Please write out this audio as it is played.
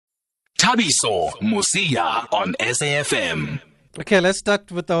Thabiso Mosia on SAFM. Okay, let's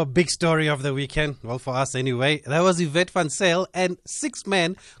start with our big story of the weekend. Well, for us anyway. There was Yvette van Zyl and 6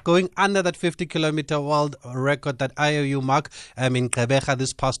 men going under that 50-kilometer world record that IOU mark in Gqeberha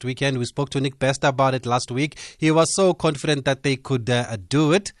this past weekend. We spoke to Nick Bester about it last week. He was so confident that they could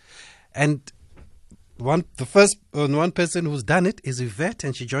do it. And one person who's done it is Yvette,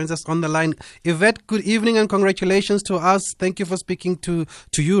 and she joins us on the line. Yvette, good evening and congratulations to us. Thank you for speaking to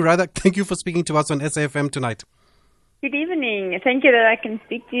you. Thank you for speaking to us on SAFM tonight. Good evening. Thank you that I can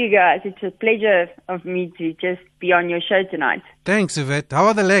speak to you guys. It's a pleasure of me to just be on your show tonight. Thanks, Yvette. How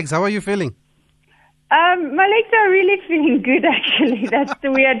are the legs? How are you feeling? My legs are really feeling good, actually. That's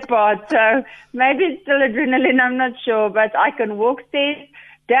the weird part. So maybe it's still adrenaline, I'm not sure. But I can walk stairs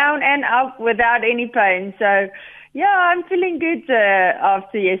down and up without any pain. So, yeah, I'm feeling good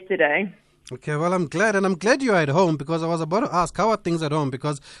after yesterday. Okay, well, I'm glad, and I'm glad you're at home, because I was about to ask, how are things at home?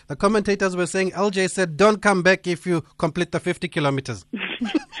 Because the commentators were saying, LJ said, don't come back if you complete the 50 kilometers.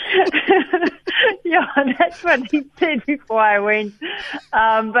 Yeah, that's what he said before I went.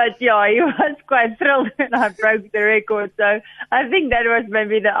 But yeah, he was quite thrilled when I broke the record. So I think that was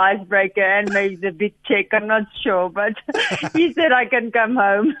maybe the icebreaker and maybe the big check. I'm not sure, but he said I can come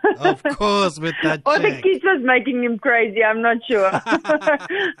home. Of course, with that Or check. the kids was making him crazy. I'm not sure.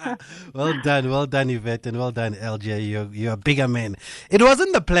 Well done, Yvette, and well done, LJ. You're a bigger man. It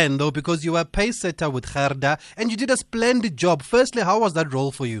wasn't the plan, though, because you were a pace setter with Gerda, and you did a splendid job. Firstly, how was that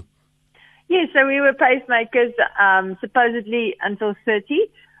role for you? Yeah, so we were pacemakers supposedly until 30.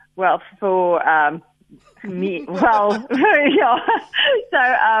 Well, for me, well, yeah.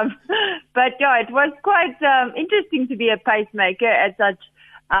 So, but yeah, it was quite interesting to be a pacemaker at such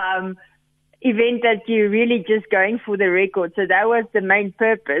event that you're really just going for the record. So that was the main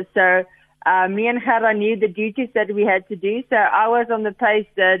purpose. So me and Gerda knew the duties that we had to do. So I was on the pace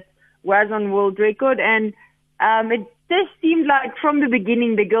that was on world record, and it just seemed like from the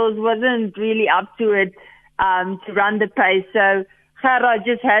beginning the girls wasn't really up to it to run the pace. So Gerda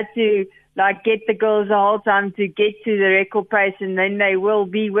just had to get the girls the whole time to get to the record pace, and then they will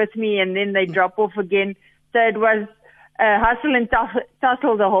be with me, and then they drop off again. So it was hustle and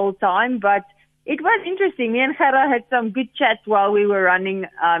tussle the whole time, but it was interesting. Me and Gerda had some good chats while we were running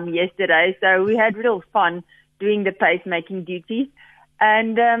yesterday, so we had real fun doing the pace-making duties.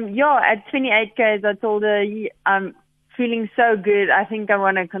 And at 28 Ks, I told her, I'm feeling so good. I think I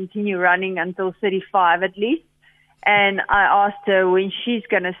want to continue running until 35 at least. And I asked her when she's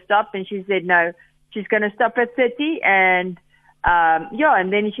going to stop, and she said no, she's going to stop at 30. And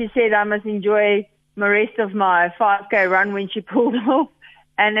and then she said I must enjoy the rest of my 5K run when she pulled off.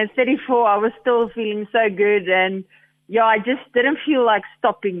 And at 34, I was still feeling so good. And I just didn't feel like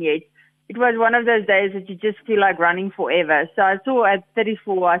stopping yet. It was one of those days that you just feel like running forever. So I saw at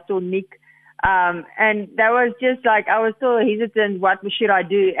 34, I saw Nick. And that was just I was still hesitant, what should I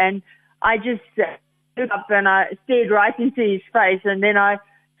do? And I just stood up and I stared right into his face. And then I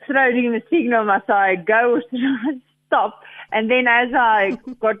threw him a signal, I said, go or stop. And then as I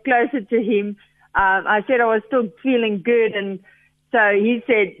got closer to him, I said I was still feeling good. And so he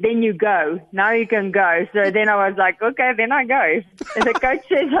said, then you go. Now you can go. So then I was like, okay, then I go. If the coach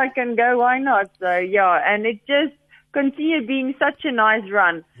says I can go, why not? So, and it just continued being such a nice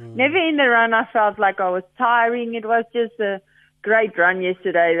run. Never in the run I felt like I was tiring. It was just a great run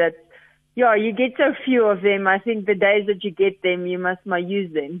yesterday that, you get so few of them. I think the days that you get them, you must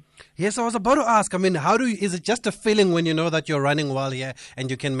use them. Yes, I was about to ask, is it just a feeling when you know that you're running well here and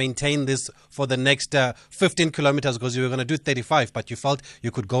you can maintain this for the next 15 kilometers, because you were going to do 35, but you felt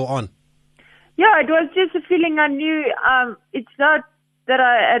you could go on? Yeah, it was just a feeling. I knew it's not that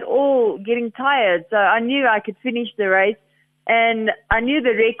I at all getting tired. So I knew I could finish the race, and I knew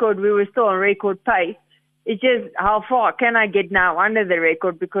the record, we were still on record pace. It's just how far can I get now under the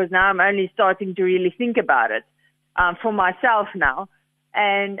record, because now I'm only starting to really think about it for myself now.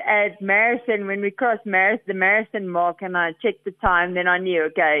 And at marathon, when we crossed the marathon mark and I checked the time, then I knew,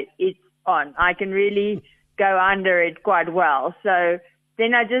 okay, it's on. I can really go under it quite well. So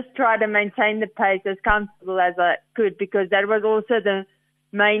then I just tried to maintain the pace as comfortable as I could, because that was also the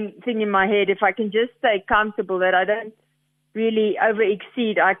main thing in my head. If I can just stay comfortable, that I don't really over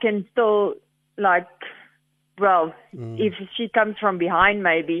exceed, I can still if she comes from behind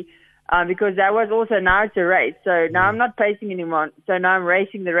maybe, because that was also, now it's a race. So now I'm not pacing anymore. So now I'm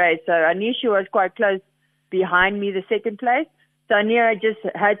racing the race. So I knew she was quite close behind me, the second place. So I knew I just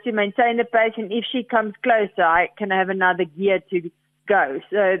had to maintain the pace. And if she comes closer, I can have another gear to go.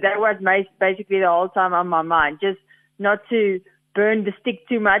 So that was basically the whole time on my mind, just not to burn the stick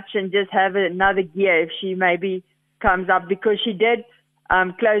too much and just have another gear if she maybe comes up, because she did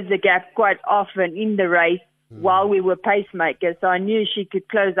close the gap quite often in the race while we were pacemakers. So I knew she could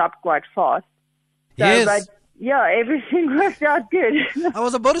close up quite fast. So, Yes. But yeah, everything worked out good. I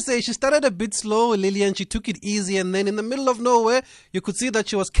was about to say, she started a bit slow, Lillian. She took it easy, and then in the middle of nowhere, you could see that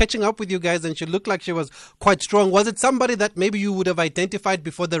she was catching up with you guys, and she looked like she was quite strong. Was it somebody that maybe you would have identified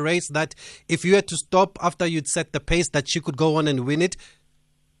before the race that if you had to stop after you'd set the pace, that she could go on and win it?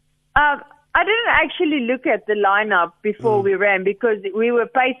 I didn't actually look at the lineup before we ran because we were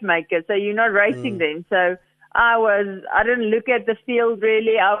pacemakers, so you're not racing then. So I didn't look at the field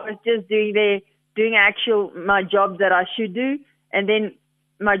really. I was just doing my job that I should do, and then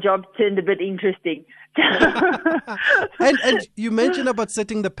my job turned a bit interesting. and you mentioned about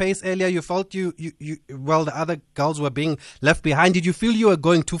setting the pace earlier. You felt well, the other girls were being left behind. Did you feel you were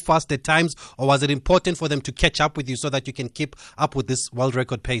going too fast at times, or was it important for them to catch up with you so that you can keep up with this world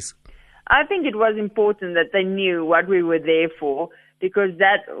record pace? I think it was important that they knew what we were there for, because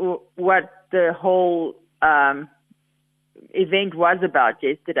what the whole event was about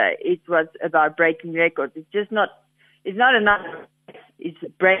yesterday. It was about breaking records. It's not enough. It's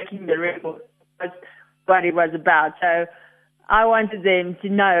breaking the record. That's what it was about. So I wanted them to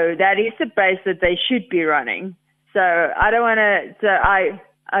know that is the pace that they should be running. So I don't want to.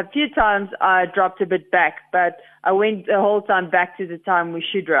 A few times I dropped a bit back, but I went the whole time back to the time we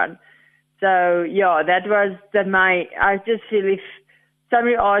should run. So yeah, that was I just feel if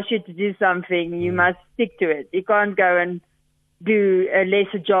somebody asks you to do something, you must stick to it. You can't go and do a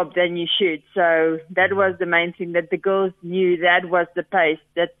lesser job than you should. So that was the main thing, that the girls knew that was the pace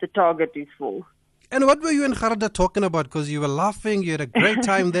that the target is for. And what were you and Gerda talking about? Because you were laughing, you had a great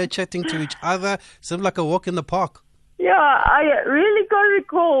time there chatting to each other. Seemed like a walk in the park. Yeah, I really can't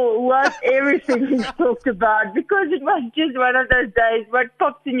recall what everything we talked about, because it was just one of those days. What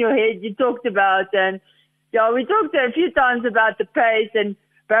pops in your head, you talked about. And yeah, we talked a few times about the pace, and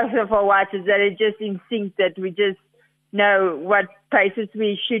both of our watches that it's just instinct that we just know what paces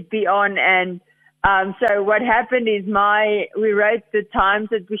we should be on. And so what happened is we wrote the times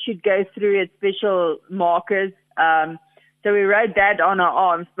that we should go through at special markers. So we wrote that on our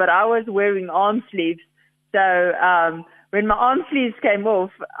arms, but I was wearing arm sleeves. So when my arm sleeves came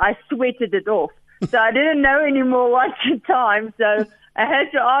off, I sweated it off. So I didn't know anymore what's the time. So I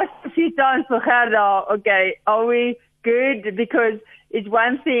had to ask a few times for Gerda, okay, are we good? Because it's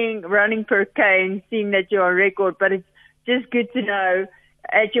one thing running per K and seeing that you're on record, but it's just good to know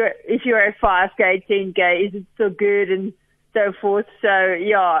if you're at 5K, 10K, is it still good and so forth. So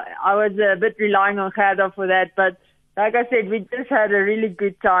yeah, I was a bit relying on Gerda for that. But like I said, we just had a really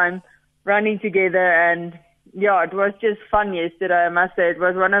good time running together, and yeah, it was just fun yesterday, I must say. It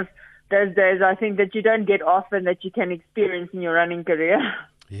was one of those days I think that you don't get often that you can experience in your running career.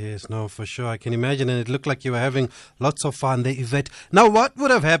 Yes, no, for sure. I can imagine, and it looked like you were having lots of fun there, Yvette. Now, what would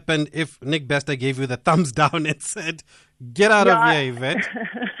have happened if Nick Bester gave you the thumbs down and said, get out of here, Yvette?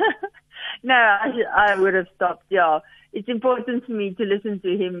 No, I would have stopped, yeah. It's important for me to listen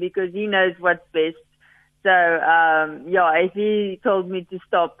to him because he knows what's best. So, if he told me to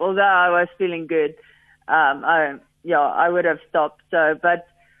stop, although I was feeling good, I would have stopped. So, but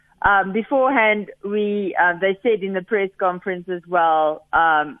beforehand, they said in the press conference as well,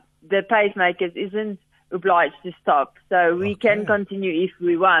 the pacemakers isn't obliged to stop. So we can continue if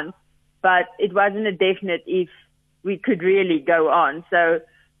we want, but it wasn't a definite if we could really go on. So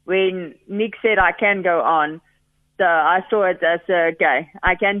when Nick said I can go on, so I saw it as, okay,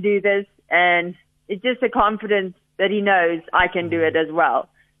 I can do this, and it's just a confidence that he knows I can do it as well.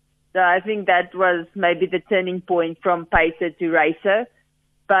 So I think that was maybe the turning point from pacer to racer.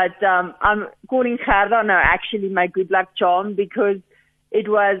 But I'm calling Gerda now actually my good luck charm, because it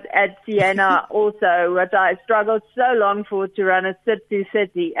was at Siena also what I struggled so long for, to run a Sit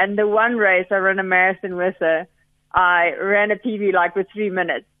 230. And the one race I ran a marathon with her, I ran a PB like with 3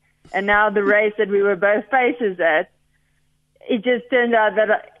 minutes. And now the race that we were both pacers at, it just turned out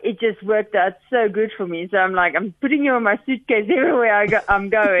that it just worked out so good for me. So I'm like, I'm putting you in my suitcase everywhere I'm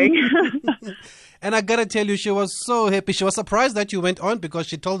going. And I got to tell you, she was so happy. She was surprised that you went on, because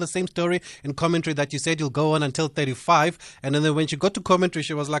she told the same story in commentary that you said you'll go on until 35. And then when she got to commentary,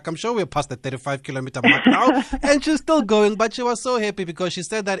 she was like, I'm sure we're past the 35-kilometer mark now. And she's still going. But she was so happy because she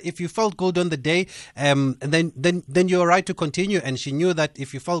said that if you felt good on the day, then you're right to continue. And she knew that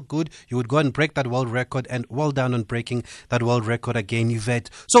if you felt good, you would go and break that world record. And well done on breaking that world record again, Yvette.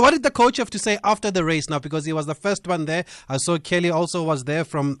 So what did the coach have to say after the race now? Because he was the first one there. I saw Kelly also was there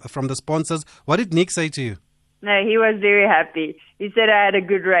from the sponsors. What did Nick say to you? No, he was very happy. He said I had a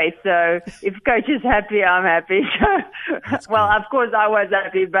good race. So if coach is happy, I'm happy. Well, of course I was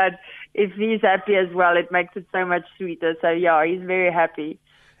happy, but if he's happy as well, it makes it so much sweeter. So yeah, he's very happy.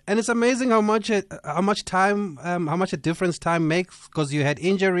 And it's amazing how much a difference time makes, because you had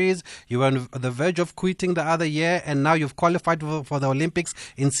injuries, you were on the verge of quitting the other year, and now you've qualified for the Olympics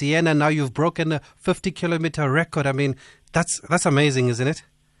in Siena. Now you've broken a 50-kilometer record. I mean, that's amazing, isn't it?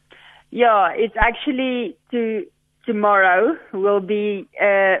 Yeah, it's actually tomorrow will be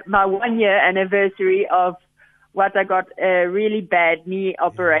my 1-year anniversary of what I got a really bad knee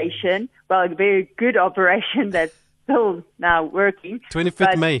operation. Well, a very good operation that's still now working.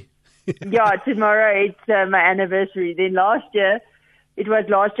 25th May. Yeah, tomorrow it's my anniversary. Then last year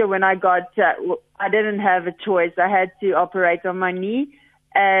when I got, I didn't have a choice. I had to operate on my knee,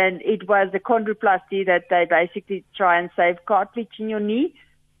 and it was a chondroplasty that they basically try and save cartilage in your knee.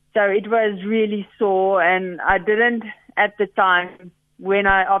 So it was really sore, and I didn't, at the time, when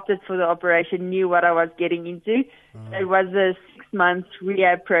I opted for the operation, knew what I was getting into. It was a 6-month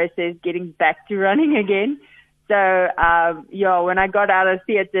rehab process, getting back to running again. So, when I got out of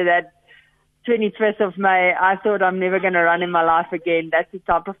theatre that 21st of May, I thought I'm never going to run in my life again. That's the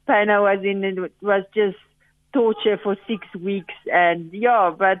type of pain I was in. It was just torture for 6 weeks. And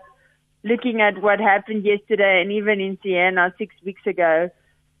but looking at what happened yesterday and even in Siena 6 weeks ago,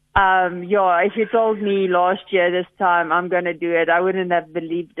 if you told me last year this time I'm going to do it, I wouldn't have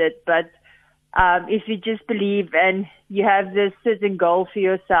believed it. But if you just believe and you have this certain goal for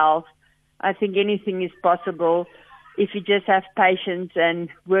yourself, I think anything is possible if you just have patience and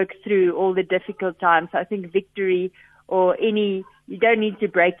work through all the difficult times. I think victory you don't need to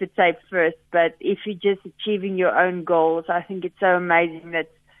break the tape first, but if you're just achieving your own goals, I think it's so amazing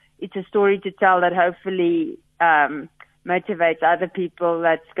that it's a story to tell that hopefully motivates other people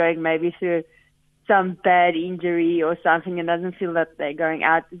that's going maybe through some bad injury or something and doesn't feel that they're going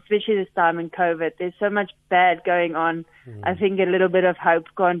out, especially this time in COVID. There's so much bad going on. I think a little bit of hope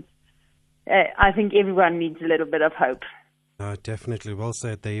I think everyone needs a little bit of hope. Definitely. Well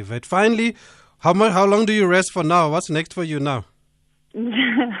said, David. Finally, how long do you rest for now? What's next for you now?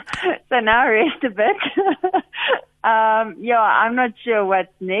 So now rest a bit. I'm not sure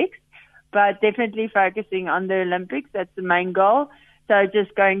what's next, but definitely focusing on the Olympics. That's the main goal. So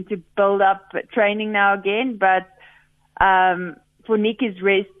just going to build up training now again. But for Nick, is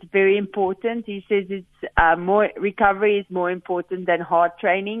rest very important. He says it's recovery is more important than hard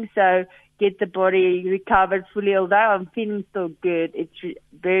training. So get the body recovered fully. Although I'm feeling still good, it's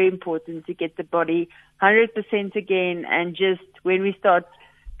very important to get the body 100% again. And just when we start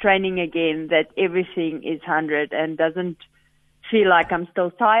training again, that everything is 100 and doesn't feel like I'm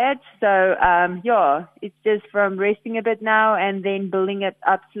still tired. So, it's just from resting a bit now and then building it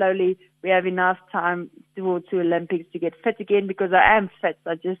up slowly. We have enough time towards the Olympics to get fit again, because I am fit.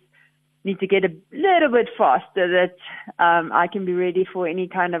 I just need to get a little bit faster that I can be ready for any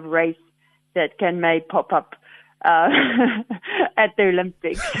kind of race that may pop up at the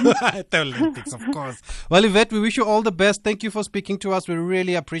Olympics. At the Olympics, of course. Well, Yvette, we wish you all the best. Thank you for speaking to us. We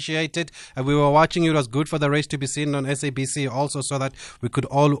really appreciate it. And we were watching you. It was good for the race to be seen on SABC also, so that we could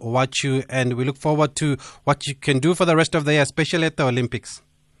all watch you. And we look forward to what you can do for the rest of the year, especially at the Olympics.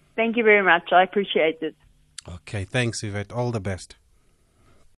 Thank you very much. I appreciate it. Okay, thanks, Yvette. All the best.